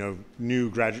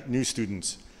new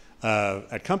students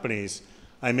at companies,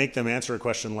 I make them answer a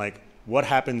question like, what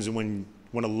happens when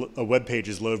when a web page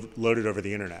is loaded over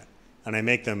the internet, and I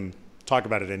make them talk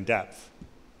about it in depth.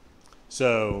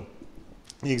 So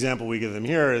the example we give them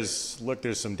here is, look,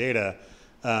 there's some data,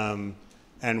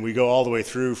 and we go all the way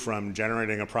through from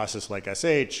generating a process like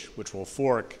sh, which will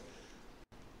fork,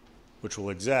 which will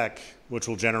exec, which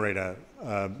will generate a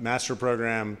master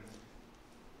program,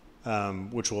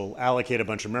 which will allocate a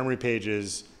bunch of memory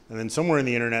pages, and then somewhere in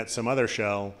the internet, some other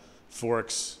shell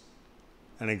forks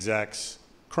and execs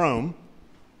Chrome,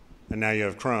 and now you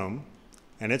have Chrome,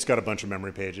 and it's got a bunch of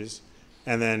memory pages.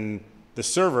 And then the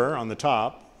server on the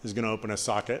top is going to open a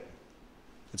socket.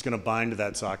 It's going to bind to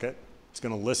that socket. It's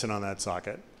going to listen on that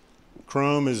socket.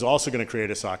 Chrome is also going to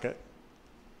create a socket.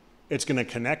 It's going to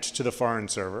connect to the foreign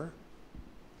server.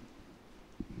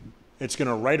 It's going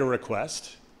to write a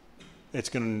request. That's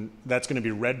going to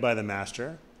be read by the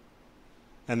master.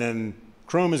 And then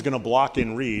Chrome is going to block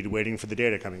in read, waiting for the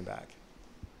data coming back.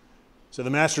 So the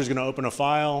master is going to open a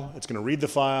file. It's going to read the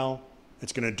file.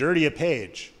 It's going to dirty a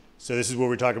page. So this is where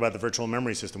we talk about the virtual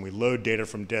memory system. We load data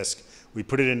from disk. We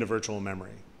put it into virtual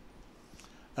memory.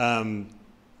 If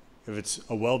it's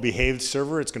a well-behaved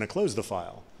server, it's going to close the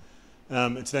file.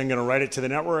 It's then going to write it to the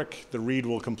network. The read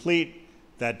will complete.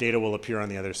 That data will appear on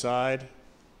the other side.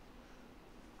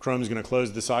 Chrome is going to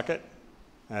close the socket,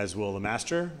 as will the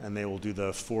master, and they will do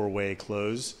the four-way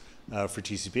close for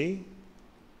TCP.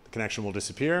 The connection will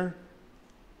disappear.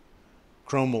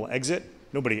 Chrome will exit.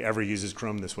 Nobody ever uses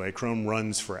Chrome this way. Chrome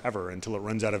runs forever until it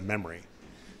runs out of memory,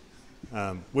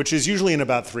 which is usually in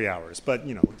about 3 hours, but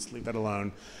let's leave that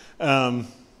alone.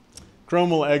 Chrome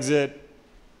will exit.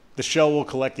 The shell will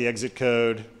collect the exit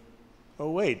code.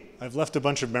 Oh, wait, I've left a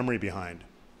bunch of memory behind,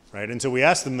 right? And so we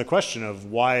ask them the question of,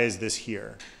 why is this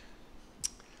here?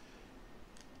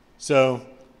 So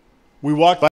we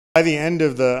walk by the end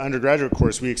of the undergraduate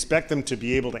course, we expect them to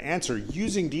be able to answer,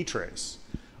 using DTrace,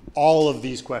 all of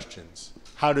these questions.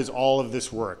 How does all of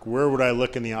this work? Where would I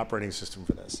look in the operating system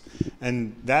for this?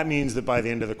 And that means that by the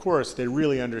end of the course, they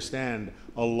really understand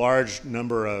a large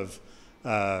number of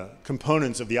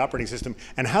components of the operating system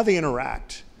and how they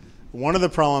interact. One of the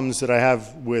problems that I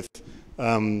have with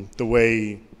the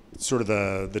way sort of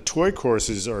the toy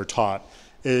courses are taught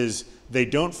is they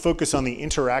don't focus on the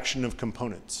interaction of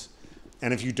components.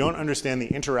 And if you don't understand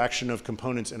the interaction of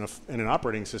components in an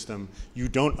operating system, you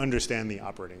don't understand the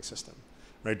operating system,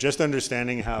 right? Just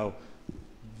understanding how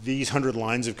these 100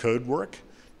 lines of code work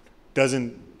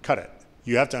doesn't cut it.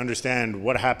 You have to understand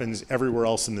what happens everywhere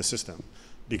else in the system,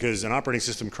 because an operating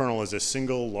system kernel is a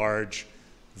single, large,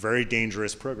 very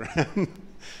dangerous program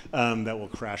that will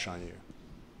crash on you.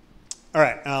 All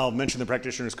right, I'll mention the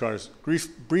practitioner's course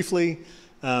briefly.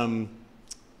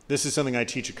 This is something I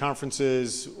teach at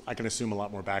conferences. I can assume a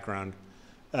lot more background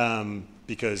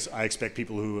because I expect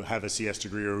people who have a CS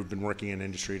degree or who've been working in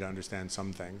industry to understand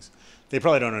some things. They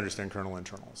probably don't understand kernel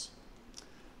internals.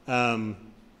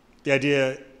 The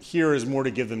idea here is more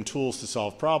to give them tools to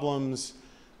solve problems.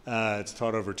 It's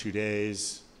taught over 2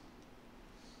 days.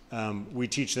 We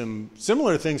teach them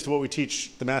similar things to what we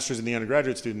teach the masters and the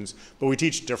undergraduate students, but we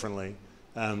teach differently.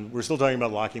 We're still talking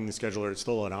about locking the scheduler. It's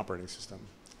still an operating system.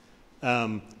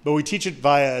 But we teach it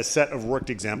via a set of worked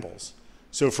examples.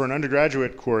 So for an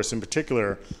undergraduate course in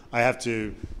particular, I have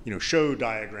to show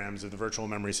diagrams of the virtual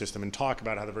memory system and talk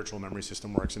about how the virtual memory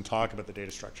system works and talk about the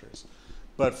data structures.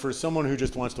 But for someone who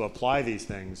just wants to apply these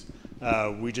things,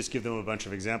 we just give them a bunch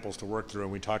of examples to work through,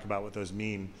 and we talk about what those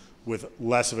mean with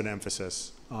less of an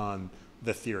emphasis on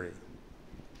the theory.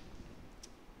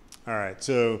 All right,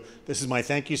 so this is my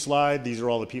thank you slide. These are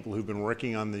all the people who've been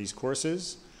working on these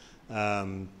courses.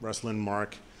 Ruslan,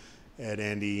 Mark, Ed,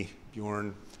 Andy,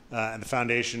 Bjorn, and the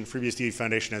foundation, FreeBSD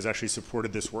Foundation, has actually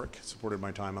supported this work, supported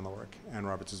my time on the work, and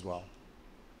Robert's as well.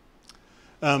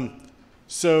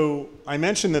 So I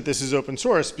mentioned that this is open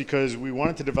source because we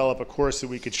wanted to develop a course that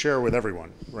we could share with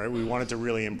everyone, right? We wanted to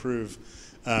really improve,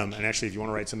 and actually if you want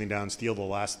to write something down, steal the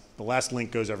last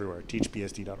link goes everywhere,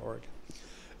 teachbsd.org.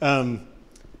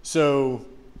 So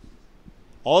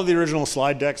all of the original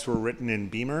slide decks were written in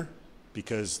Beamer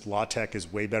because LaTeX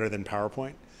is way better than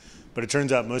PowerPoint. But it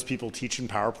turns out most people teach in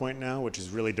PowerPoint now, which is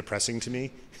really depressing to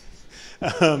me.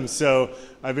 So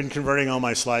I've been converting all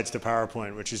my slides to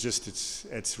PowerPoint, which is just,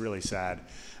 it's really sad.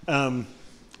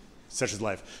 Such is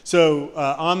life. So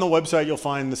on the website, you'll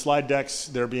find the slide decks.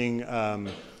 They're being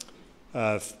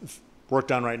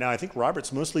worked on right now. I think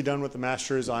Robert's mostly done with the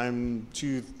masters. I'm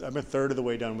a third of the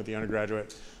way done with the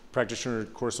undergraduate. Practitioner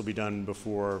course will be done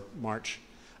before March.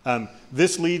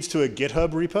 This leads to a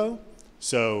GitHub repo.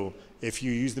 So if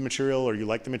you use the material or you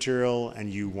like the material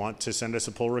and you want to send us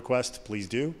a pull request, please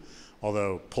do.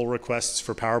 Although pull requests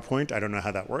for PowerPoint, I don't know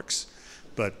how that works.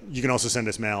 but you can also send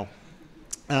us mail.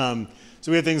 So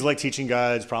we have things like teaching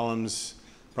guides, problems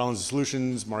and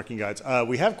solutions, marking guides.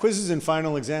 We have quizzes and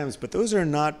final exams, but those are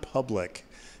not public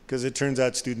because it turns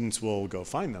out students will go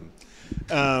find them.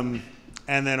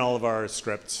 And then all of our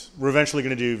scripts. We're eventually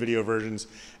going to do video versions,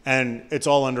 and it's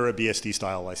all under a BSD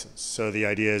style license. So the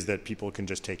idea is that people can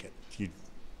just take it. You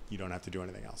don't have to do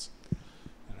anything else.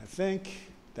 And I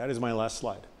think that is my last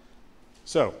slide.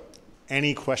 So,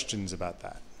 any questions about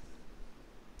that?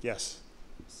 Yes?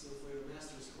 So for your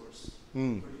master's course, where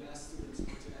you ask students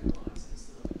what to analyze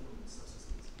instead of implement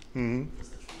subsystems, does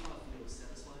the trade-off field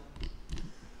satisfy?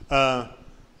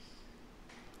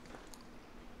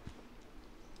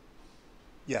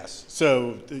 Yes.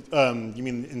 So you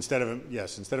mean instead of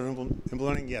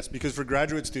implementing? Yes, because for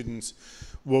graduate students,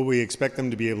 what we expect them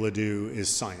to be able to do is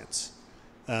science.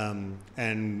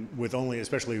 And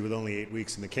especially with only 8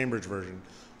 weeks in the Cambridge version,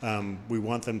 we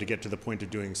want them to get to the point of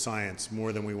doing science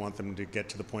more than we want them to get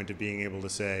to the point of being able to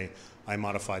say, I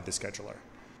modified the scheduler.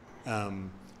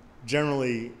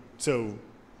 Generally, so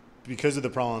because of the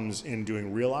problems in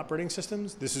doing real operating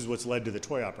systems, this is what's led to the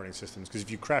toy operating systems, because if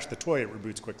you crash the toy, it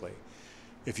reboots quickly.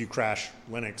 If you crash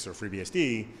Linux or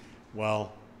FreeBSD,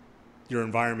 well, your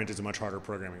environment is a much harder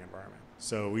programming environment.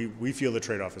 So we feel the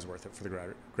trade-off is worth it for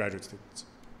the graduate students.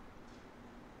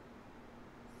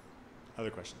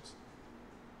 Other questions?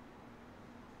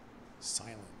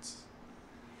 Silence.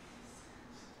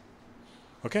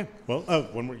 Okay, well,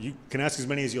 one more. You can ask as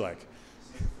many as you like.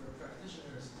 So for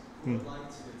practitioners who would like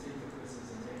to take the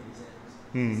quizzes and take the exams,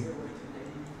 is there a way to pay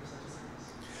for such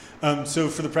a service? So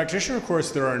for the practitioner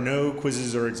course, there are no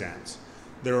quizzes or exams.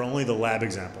 There are only the lab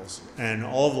examples, and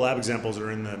all of the lab examples are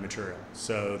in the material.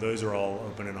 So those are all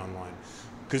open and online.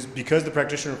 Because the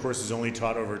practitioner course is only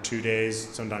taught over 2 days,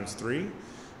 sometimes 3,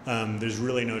 there's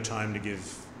really no time to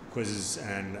give quizzes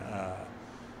and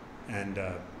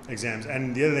exams.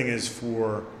 And the other thing is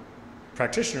for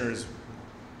practitioners,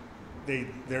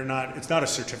 it's not a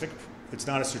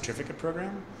certificate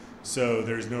program, so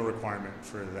there's no requirement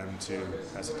for them to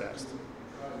pass a test.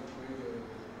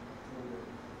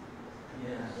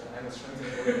 Yeah, I was trying to.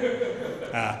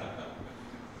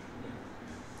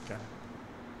 Okay.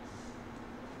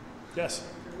 Yes.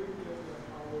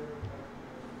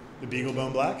 The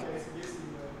BeagleBone Black?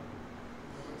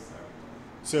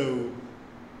 So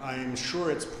I'm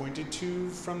sure it's pointed to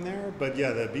from there, but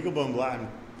yeah, the BeagleBone Black,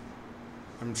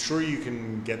 I'm sure you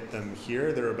can get them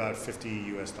here. They're about $50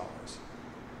 US.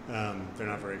 They're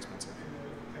not very expensive.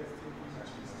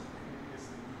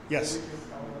 Yes.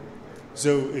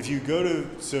 So if you go to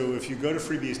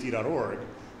FreeBSD.org,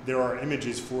 there are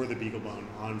images for the BeagleBone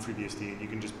on FreeBSD, and you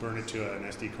can just burn it to an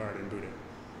SD card and boot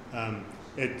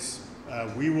it.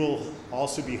 We will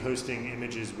also be hosting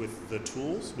images with the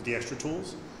tools, with the extra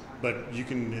tools, but you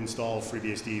can install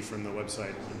FreeBSD from the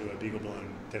website onto a BeagleBone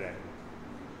today.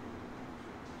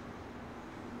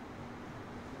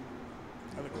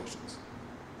 Other questions?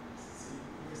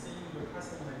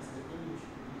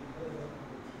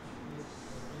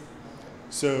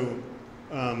 So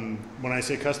when I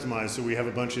say customized, so we have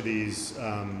a bunch of these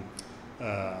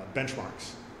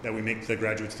benchmarks that we make the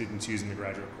graduate students use in the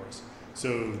graduate course.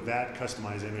 So that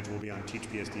customized image will be on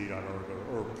teachbsd.org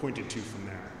or pointed to from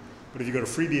there. But if you go to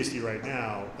FreeBSD right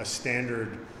now, a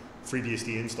standard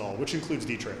FreeBSD install, which includes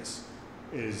DTrace,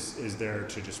 is there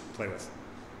to just play with.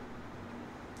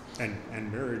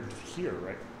 And mirrored here,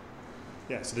 right?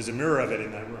 Yeah, so there's a mirror of it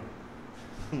in that room,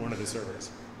 one of the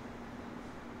servers.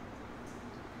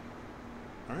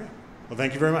 All right. Well,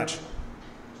 thank you very much.